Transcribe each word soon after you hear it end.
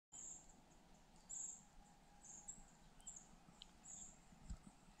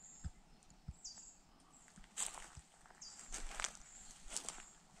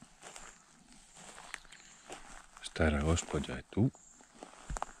Stara gospođa je tu.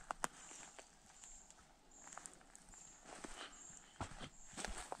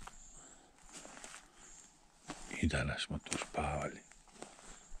 I danas smo tu spavali.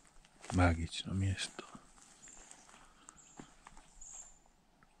 Magično mjesto.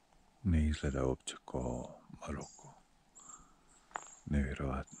 Ne izgleda uopće ko Maroko.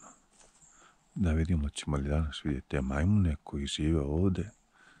 Nevjerovatno. Da vidimo ćemo li danas vidjeti te majmune koji žive ovdje.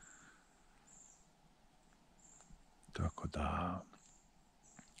 Tako da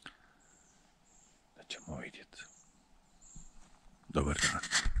ćemo vidjeti. Dobar dan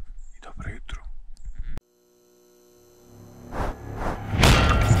i dobro jutro.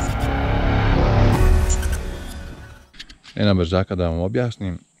 Jedna brzaka da vam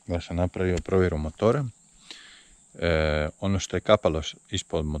objasnim, da sam napravio provjeru motora. Ono što je kapalo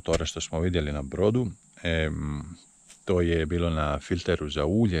ispod motora što smo vidjeli na brodu, to je bilo na filteru za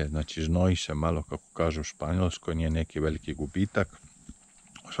ulje, znači znoji se malo, kako kažu u Španjolskoj, nije neki veliki gubitak.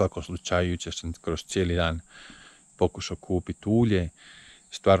 U svakom slučaju jučer sam kroz cijeli dan pokušao kupiti ulje.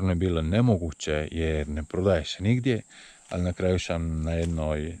 Stvarno je bilo nemoguće jer ne prodaje se nigdje, ali na kraju sam na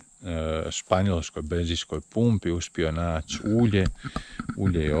jednoj španjolskoj benzinskoj pumpi uspio naći ulje.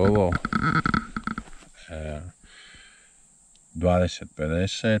 Ulje je ovo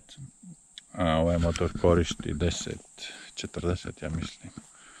 20-50, a ovaj motor koristi 10-40, ja mislim.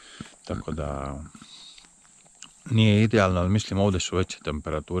 Tako da nije idealno, ali mislim ovdje su veće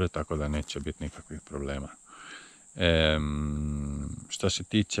temperature, tako da neće biti nikakvih problema. Što se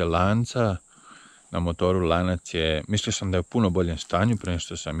tiče lanca, na motoru lanac je, mislio sam da je u puno boljem stanju prije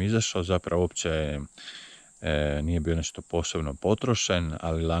što sam izašao, zapravo uopće nije bio nešto posebno potrošen,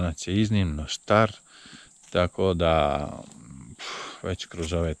 ali lanac je iznimno star, tako da već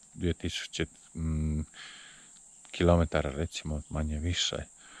kroz ove 2000 km recimo manje više,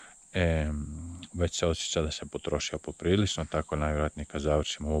 već se osjeća da se potrošio poprilično, tako najvjerojatnije kad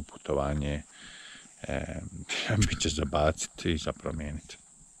završimo ovo putovanje bit će zabaciti i za promijeniti.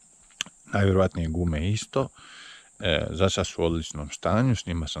 Najvjerojatnije gume isto, za sad su u odličnom stanju, s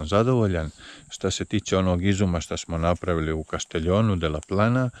njima sam zadovoljan. Što se tiče onog izuma što smo napravili u Castellonu de la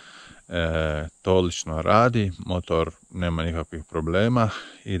Plana, to odlično radi, motor nema nikakvih problema,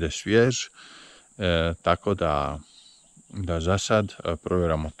 ide svjež, tako da za sad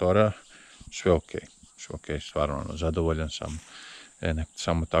provjera motora, sve ok, stvarno zadovoljan sam, nek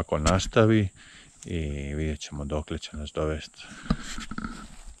samo tako nastavi i vidjet ćemo dokle će nas dovesti.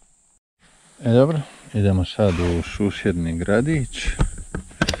 Dobro, idemo sad u susjedni gradić,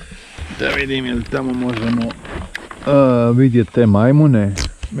 da vidim je li tamo možemo vidjeti te majmune.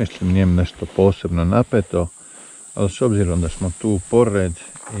 Mislim, nije nešto posebno napeto, ali s obzirom da smo tu pored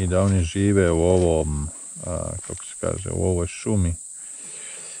i da oni žive u ovom, kako se kaže, u ovoj šumi,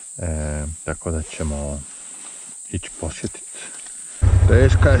 tako da ćemo ići posjetiti.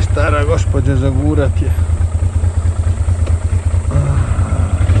 Teška je stara gospođa zagurat je.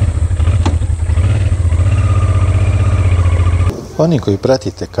 Oni koji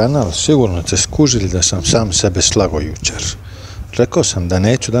pratite kanal sigurno ste skužili da sam sam sebe slago jučer. Rekao sam da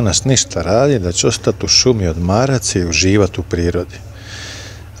neću danas ništa raditi, da ću ostati u šumi odmarati se i uživati u prirodi.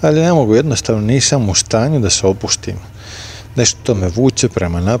 Ali ne mogu, jednostavno nisam u stanju da se opuštim. Nešto me vuče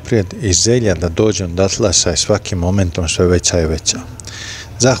prema naprijed i želja da dođem do Atlasa je svakim momentom sve veća i veća.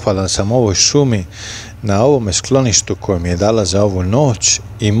 Zahvalan sam ovoj šumi, na ovome skloništu koje mi je dala za ovu noć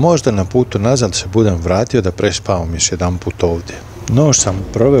i možda na putu nazad se budem vratio da prespavam još jedan put ovdje. Noć sam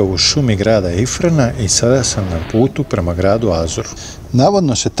proveo u šumi grada Ifrana i sada sam na putu prema gradu Azuru.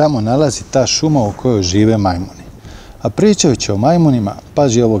 Navodno se tamo nalazi ta šuma u kojoj žive majmuni. A pričajući o majmunima,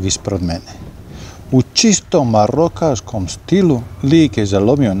 pazi ovog ispred mene. U čistom marokaškom stilu lik je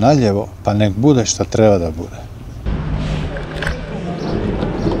zalomio naljevo, pa nek bude šta treba da bude.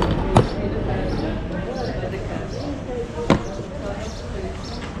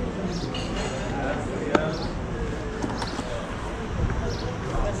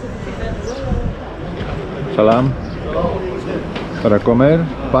 Salam. Para comer?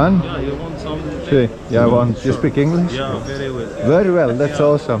 Pan? Sí. Yeah, want. You speak English? Yeah, very well. Very well, that's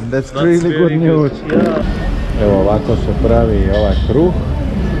awesome. That's really good news. Evo ovako se pravi ovaj kruh.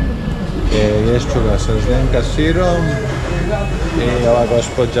 Ješću ga sa zdenka sirom. I ova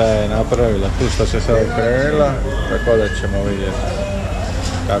gospođa je napravila tu što se sad okrenula. Tako da ćemo vidjeti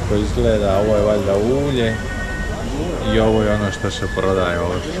kako izgleda. Ovo je valjda ulje. I ovo je ono što se prodaje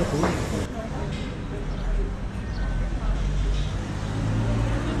ovdje.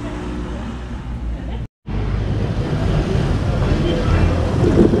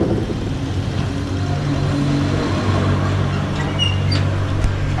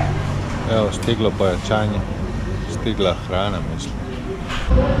 Evo, stiglo pojačanje. stigla hrana, mislim.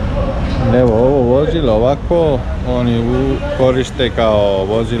 Evo ovo vozilo ovako, oni koriste kao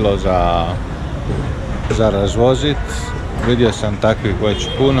vozilo za razvozit. Vidio sam takvih već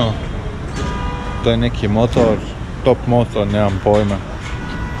puno. To je neki motor, top motor, nemam pojma.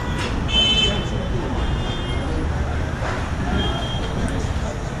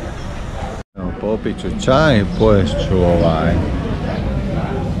 Popit ću čaj, pojest ću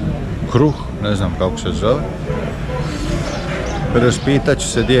kruh, ne znam kako se zove. Raspitat ću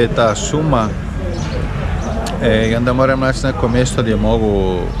se gdje je ta šuma. I onda moram naći neko mjesto gdje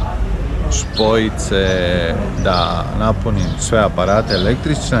mogu spojiti se da napunim sve aparate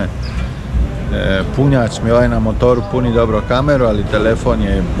električne. Punjač mi ovaj na motoru puni dobro kameru, ali telefon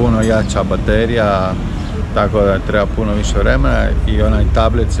je puno jača baterija, tako da treba puno više vremena i onaj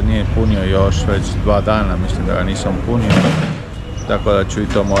tablet se nije punio još već 2 dana, mislim da ga nisam punio, tako da ću i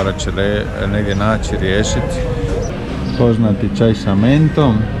to morat će negdje naći, riješiti. Poznati čaj sa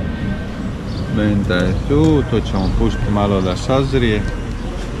mentom, menta je tu, to ćemo pustiti malo da sazrije.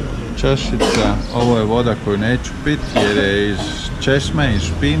 Čašica, ovo je voda koju neću piti jer je iz česme, iz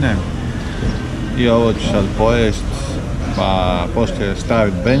špine. I ovo ću sad pojest, pa poslije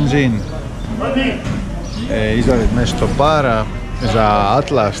staviti benzin, izvaditi nešto para za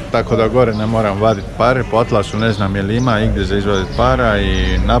atlas, tako da gore ne moram vaditi pare. Po atlasu ne znam je li ima igdje za izvaditi para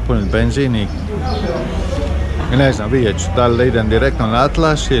i napuniti benzin i ne znam, vidjet ću da li idem direktno na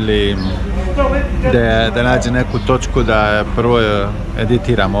atlas ili da nađem neku točku da prvo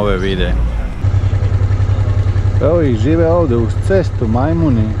editiram ove videe. Evo ih žive ovdje uz cestu,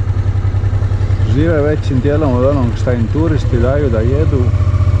 majmuni. Žive većim dijelom od onog šta im turisti daju da jedu.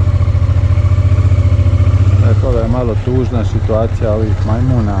 Tako da je malo tužna situacija ovih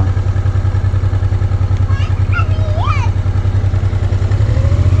majmuna.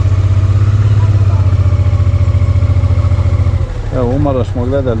 Evo, umalo smo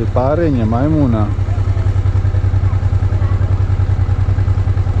gledali parenje majmuna.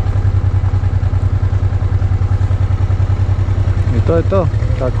 I to je to.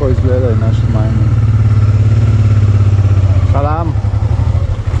 Tako izgledaju naši majmuni. Salam!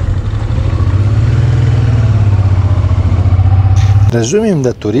 Razumijem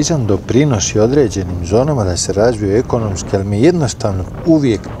da turizam doprinosi određenim zonama da se razviju ekonomski, ali mi je jednostavno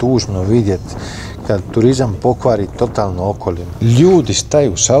uvijek tužno vidjeti kad turizam pokvari totalno okolinu. Ljudi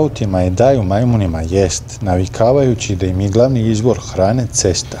staju s autima i daju majmunima jest, navikavajući da im je glavni izvor hrane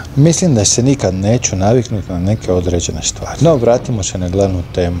cesta. Mislim da se nikad neću naviknuti na neke određene stvari. No, vratimo se na glavnu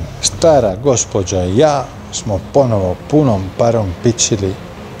temu. Stara gospođa i ja smo ponovo punom parom pičili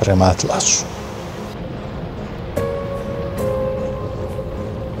prema atlasu.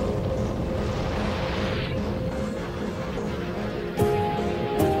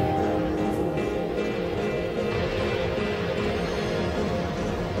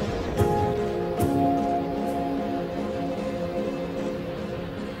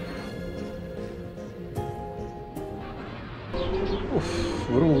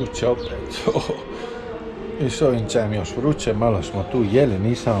 Vruće opet. I s ovim čajem još vruće, malo smo tu jeli,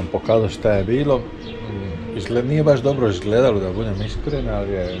 nisam vam pokazao šta je bilo. Nije baš dobro izgledalo, da budem iskren,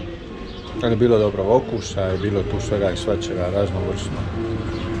 ali je bilo dobro okusa, je bilo tu svega i svačega raznovrsno.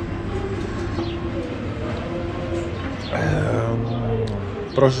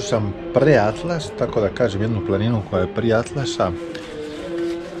 Prošao sam pre Atlas, tako da kažem jednu planinu koja je prije Atlasa.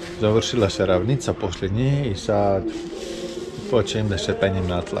 Završila se ravnica poslije nje i sad počnem da se penjem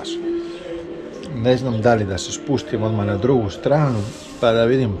na Atlas. Ne znam da li da se spustim odmah na drugu stranu pa da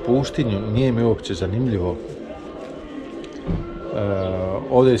vidim pustinju, nije mi uopće zanimljivo.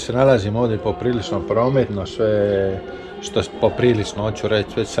 Ovdje se nalazim, ovdje je poprilično prometno, sve što poprilično hoću reći,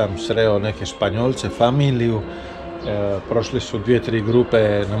 već sam sreo neke Španjolce, familiju, prošli su 2-3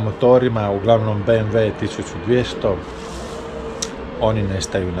 grupe na motorima, uglavnom BMW 1200. Oni ne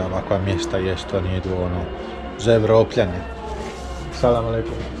staju na ovakva mjesta, jest, oni idu za Evropljane. Salam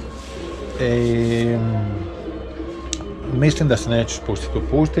alaikum. Mislim da se neću spustiti u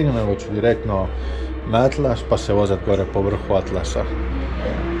pustinju, nego ću direktno na Atlas pa se vozat gore po vrhu Atlasa.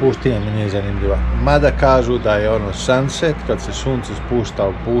 Pustinja mi nije zanimljiva. Mada kažu da je sunset, kad se sunce spušta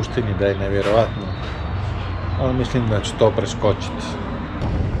u pustinji, da je nevjerovatno. Ali mislim da ću to preskočiti.